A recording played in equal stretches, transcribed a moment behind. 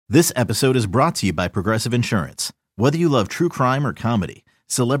This episode is brought to you by Progressive Insurance. Whether you love true crime or comedy,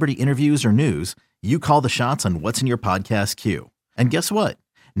 celebrity interviews or news, you call the shots on what's in your podcast queue. And guess what?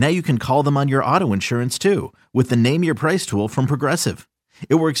 Now you can call them on your auto insurance too with the Name Your Price tool from Progressive.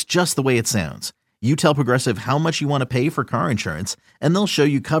 It works just the way it sounds. You tell Progressive how much you want to pay for car insurance, and they'll show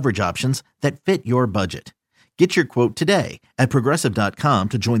you coverage options that fit your budget. Get your quote today at Progressive.com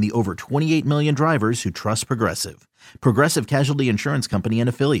to join the over 28 million drivers who trust Progressive. Progressive Casualty Insurance Company and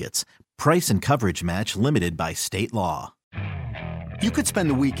Affiliates. Price and coverage match limited by state law. You could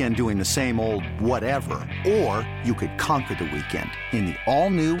spend the weekend doing the same old whatever, or you could conquer the weekend in the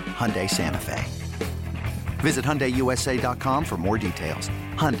all-new Hyundai Santa Fe. Visit HyundaiUSA.com for more details.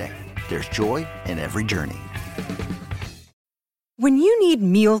 Hyundai, there's joy in every journey. When you need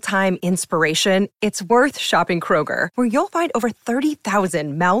mealtime inspiration, it's worth shopping Kroger, where you'll find over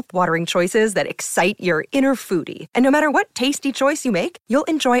 30,000 mouth-watering choices that excite your inner foodie. And no matter what tasty choice you make, you'll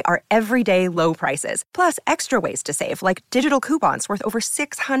enjoy our everyday low prices, plus extra ways to save, like digital coupons worth over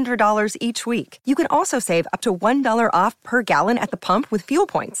 $600 each week. You can also save up to $1 off per gallon at the pump with fuel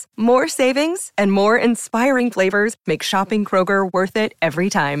points. More savings and more inspiring flavors make shopping Kroger worth it every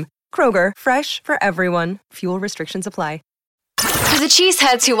time. Kroger, fresh for everyone. Fuel restrictions apply. For the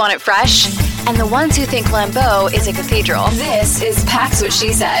cheeseheads who want it fresh, and the ones who think Lambeau is a cathedral, this is Pax What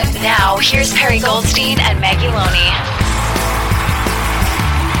She Said. Now, here's Perry Goldstein and Maggie Loney.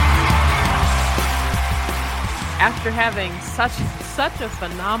 After having such a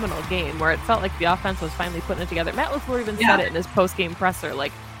phenomenal game where it felt like the offense was finally putting it together, Matt LaFleur even said it in his post-game presser,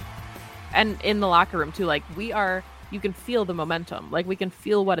 and in the locker room too, you can feel the momentum. We can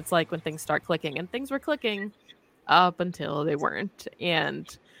feel what it's like when things start clicking, and things were clicking up until they weren't.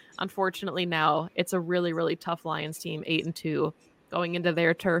 And unfortunately now it's a really, really tough Lions team, 8-2, going into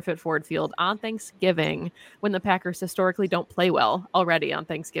their turf at Ford Field on Thanksgiving, when the Packers historically don't play well already on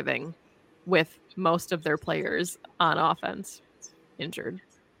Thanksgiving, with most of their players on offense injured.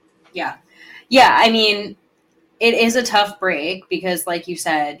 Yeah. I mean, it is a tough break because, like you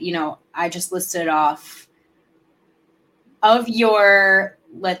said, I just listed off of your,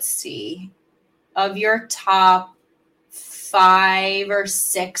 of your top 5 or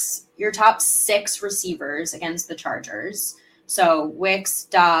 6, your top 6 receivers against the Chargers. So Wicks,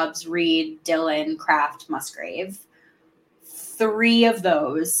 Dobbs, Reed, Dillon, Kraft, Musgrave. 3 of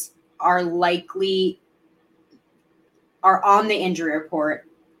those are on the injury report,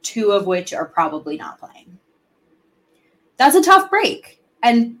 2 of which are probably not playing. That's a tough break.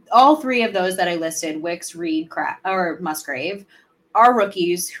 And all 3 of those that I listed, Wicks, Reed, Kraft, or Musgrave, are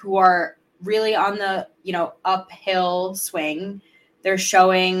rookies who are really on the, uphill swing. They're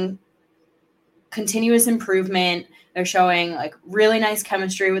showing continuous improvement. They're showing really nice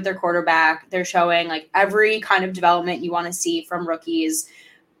chemistry with their quarterback. They're showing every kind of development you want to see from rookies,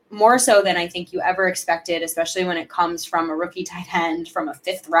 more so than I think you ever expected, especially when it comes from a rookie tight end, from a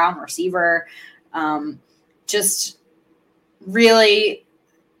 5th round receiver. Just really,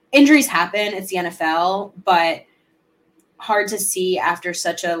 injuries happen. It's the NFL, but hard to see after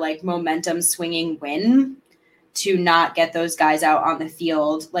such a momentum swinging win to not get those guys out on the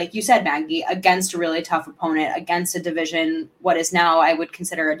field. Like you said, Maggie, against a really tough opponent, against a division, what is now I would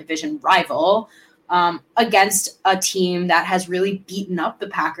consider a division rival, against a team that has really beaten up the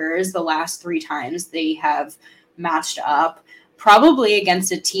Packers the last 3 times they have matched up, probably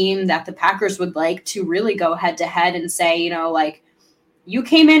against a team that the Packers would like to really go head to head and say, you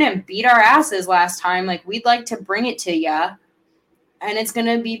came in and beat our asses last time. We'd like to bring it to you. And it's going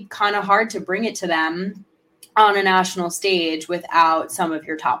to be kind of hard to bring it to them on a national stage without some of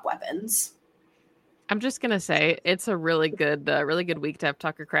your top weapons. I'm just going to say it's a really good week to have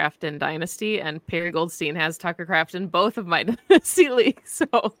Tucker Kraft in Dynasty, and Perry Goldstein has Tucker Kraft in both of my Dynasty leagues.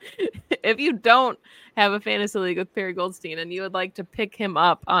 So if you don't have a fantasy league with Perry Goldstein and you would like to pick him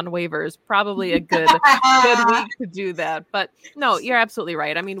up on waivers, probably a good week to do that. But no, you're absolutely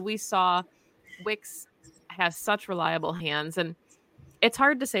right. I mean, we saw Wicks has such reliable hands, and it's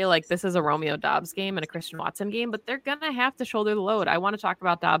hard to say this is a Romeo Dobbs game and a Christian Watson game, but they're going to have to shoulder the load. I want to talk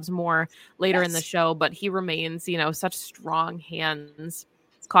about Dobbs more later in the show, but he remains, such strong hands,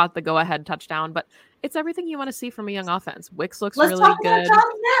 caught the go-ahead touchdown, but it's everything you want to see from a young offense. Wicks looks really good. Let's talk about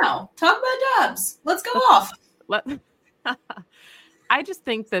Dobbs now. Talk about Dobbs. Let's go off. I just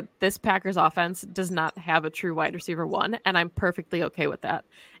think that this Packers offense does not have a true wide receiver 1, and I'm perfectly okay with that.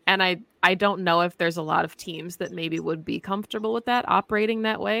 And I don't know if there's a lot of teams that maybe would be comfortable with that, operating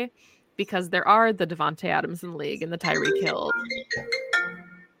that way, because there are the Devontae Adams in the league and the Tyreek Hill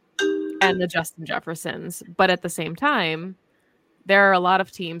and the Justin Jeffersons. But at the same time, there are a lot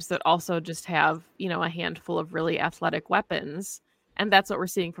of teams that also just have, a handful of really athletic weapons And that's what we're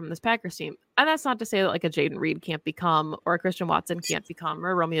seeing from this Packers team. And that's not to say that like a Jaden Reed can't become, or a Christian Watson can't become,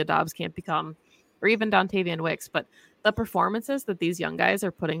 or Romeo Doubs can't become, or even Dontavian Wicks. But the performances that these young guys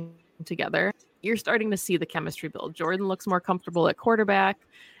are putting together, you're starting to see the chemistry build. Jordan looks more comfortable at quarterback.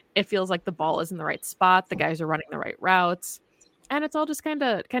 It feels like the ball is in the right spot. The guys are running the right routes. And it's all just kind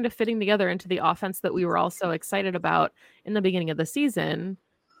of fitting together into the offense that we were all so excited about in the beginning of the season,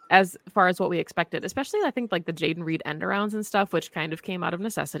 as far as what we expected, especially I think like the Jaden Reed end arounds and stuff, which kind of came out of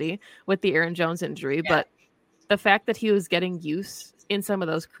necessity with the Aaron Jones injury. Yeah. But the fact that he was getting use in some of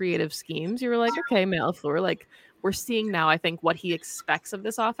those creative schemes, you were like, okay, Matt LaFleur, like we're seeing now, I think, what he expects of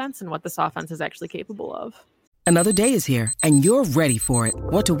this offense and what this offense is actually capable of. Another day is here and you're ready for it.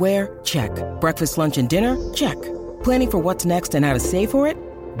 What to wear? Check. Breakfast, lunch, and dinner? Check. Planning for what's next and how to save for it?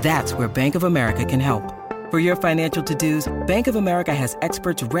 That's where Bank of America can help. For your financial to-dos, Bank of America has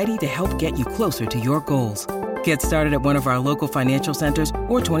experts ready to help get you closer to your goals. Get started at one of our local financial centers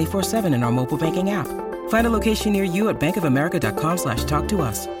or 24/7 in our mobile banking app. Find a location near you at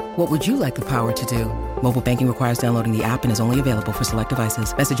bankofamerica.com/talktous. What would you like the power to do? Mobile banking requires downloading the app and is only available for select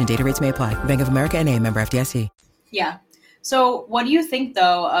devices. Message and data rates may apply. Bank of America NA, member FDIC. Yeah. So what do you think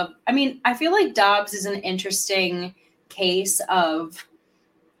though of, I mean, I feel like Doubs is an interesting case of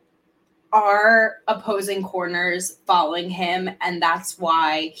our opposing corners following him, and that's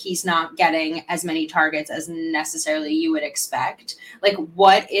why he's not getting as many targets as necessarily you would expect. Like,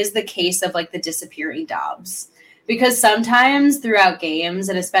 what is the case of like the disappearing Doubs? Because sometimes throughout games,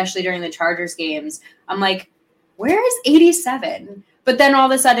 and especially during the Chargers games, I'm like, where is 87? But then all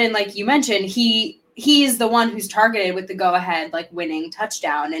of a sudden, like you mentioned, he's the one who's targeted with the go-ahead, like winning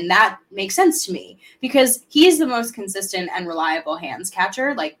touchdown. And that makes sense to me because he is the most consistent and reliable hands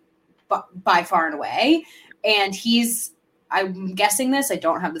catcher, like by far and away. And I'm guessing this, I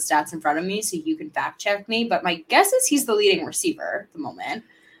don't have the stats in front of me, so you can fact check me, but my guess is he's the leading receiver at the moment.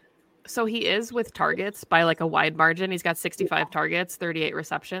 So he is with targets by like a wide margin. He's got 65 targets, 38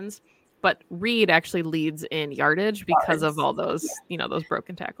 receptions, but Reed actually leads in yardage because of all those, those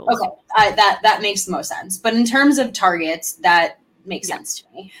broken tackles. Okay. That makes the most sense. But in terms of targets, that makes sense to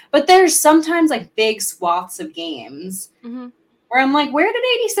me. But there's sometimes like big swaths of games where I'm like, where did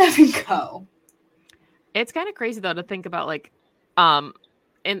 87 go? It's kind of crazy though to think about, like,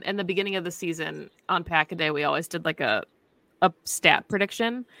 in the beginning of the season on Pack-A-Day, we always did like a stat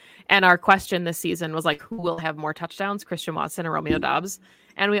prediction, and our question this season was like, who will have more touchdowns, Christian Watson or Romeo Doubs?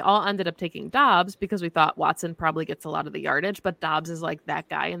 And we all ended up taking Doubs because we thought Watson probably gets a lot of the yardage, but Doubs is like that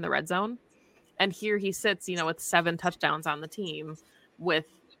guy in the red zone. And here he sits, with 7 touchdowns on the team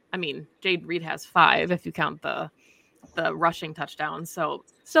Jade Reed has 5 if you count the rushing touchdowns. So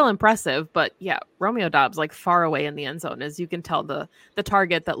still impressive, but yeah, Romeo Doubs like far away in the end zone, as you can tell the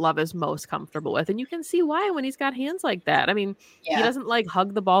target that Love is most comfortable with. And you can see why when he's got hands like that. He doesn't like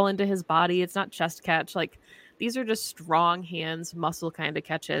hug the ball into his body. It's not chest catch. Like these are just strong hands, muscle kind of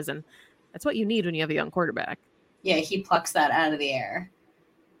catches. And that's what you need when you have a young quarterback. Yeah. He plucks that out of the air.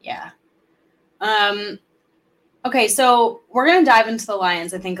 Yeah. Okay. So we're going to dive into the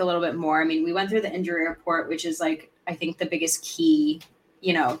Lions, I think, a little bit more. We went through the injury report, which is like, I think the biggest key,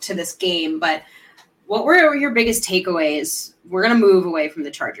 to this game. But what were your biggest takeaways? We're going to move away from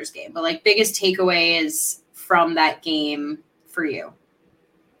the Chargers game, but like biggest takeaways from that game for you?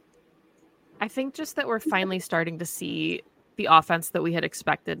 I think just that we're finally starting to see the offense that we had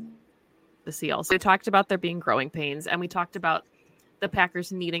expected to see. Also, we talked about there being growing pains, and we talked about the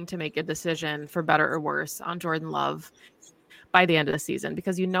Packers needing to make a decision for better or worse on Jordan Love by the end of the season,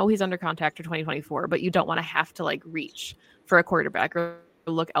 because he's under contract for 2024, but you don't want to have to like reach for a quarterback or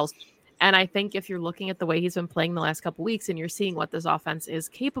look else. And I think if you're looking at the way he's been playing the last couple of weeks and you're seeing what this offense is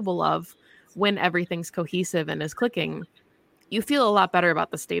capable of when everything's cohesive and is clicking, you feel a lot better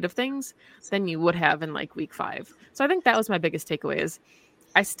about the state of things than you would have in like week 5. So I think that was my biggest takeaway. Is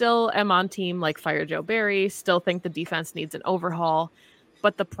I still am on team like fire Joe Barry, still think the defense needs an overhaul,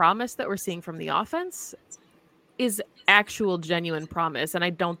 but the promise that we're seeing from the offense is actual genuine promise. And I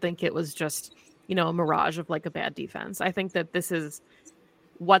don't think it was just, a mirage of like a bad defense. I think that this is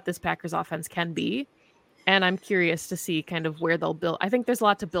what this Packers offense can be. And I'm curious to see kind of where they'll build. I think there's a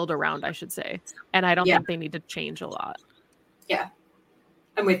lot to build around, I should say. And I don't think they need to change a lot. Yeah,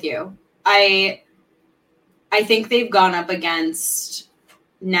 I'm with you. I think they've gone up against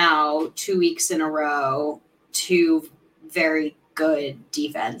now 2 weeks in a row 2 very good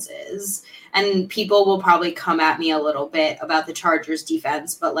defenses, and people will probably come at me a little bit about the Chargers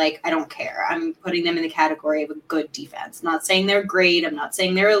defense, but like I don't care. I'm putting them in the category of a good defense. I'm not saying they're great. I'm not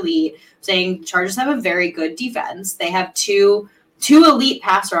saying they're elite. I'm saying the Chargers have a very good defense. They have two elite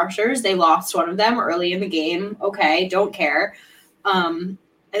pass rushers. They lost one of them early in the game. Okay, don't care.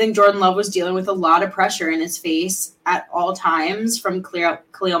 I think Jordan Love was dealing with a lot of pressure in his face at all times from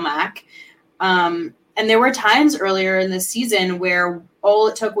Khalil Mack. And there were times earlier in the season where all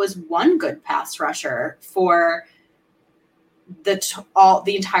it took was one good pass rusher for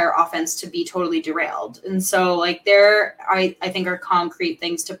the entire offense to be totally derailed. And so like I think are concrete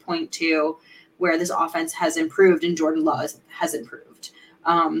things to point to where this offense has improved and Jordan Love has improved.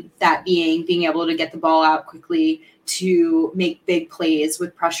 That being able to get the ball out quickly, to make big plays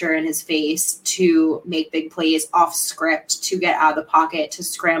with pressure in his face, to make big plays off script, to get out of the pocket, to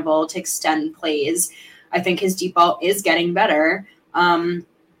scramble, to extend plays. I think his deep ball is getting better. I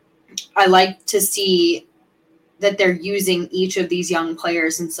like to see that they're using each of these young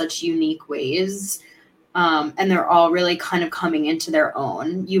players in such unique ways. And they're all really kind of coming into their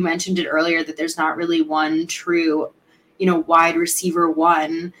own. You mentioned it earlier that there's not really one true, wide receiver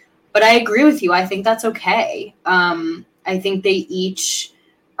one, but I agree with you. I think that's okay. I think they each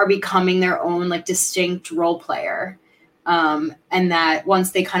are becoming their own like distinct role player. And that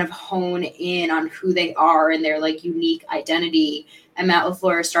once they kind of hone in on who they are and their like unique identity, and Matt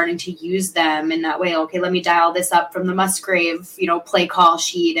LaFleur is starting to use them in that way. Okay, let me dial this up from the Musgrave, play call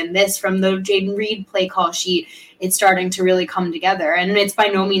sheet, and this from the Jayden Reed play call sheet. It's starting to really come together, and it's by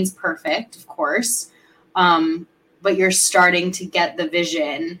no means perfect, of course. But you're starting to get the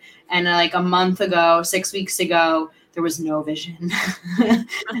vision. And like a month ago, 6 weeks ago, there was no vision.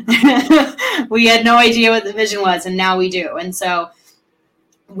 We had no idea what the vision was, and now we do. And so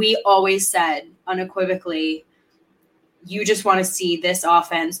we always said unequivocally, you just want to see this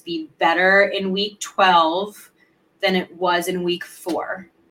offense be better in week 12 than it was in week 4.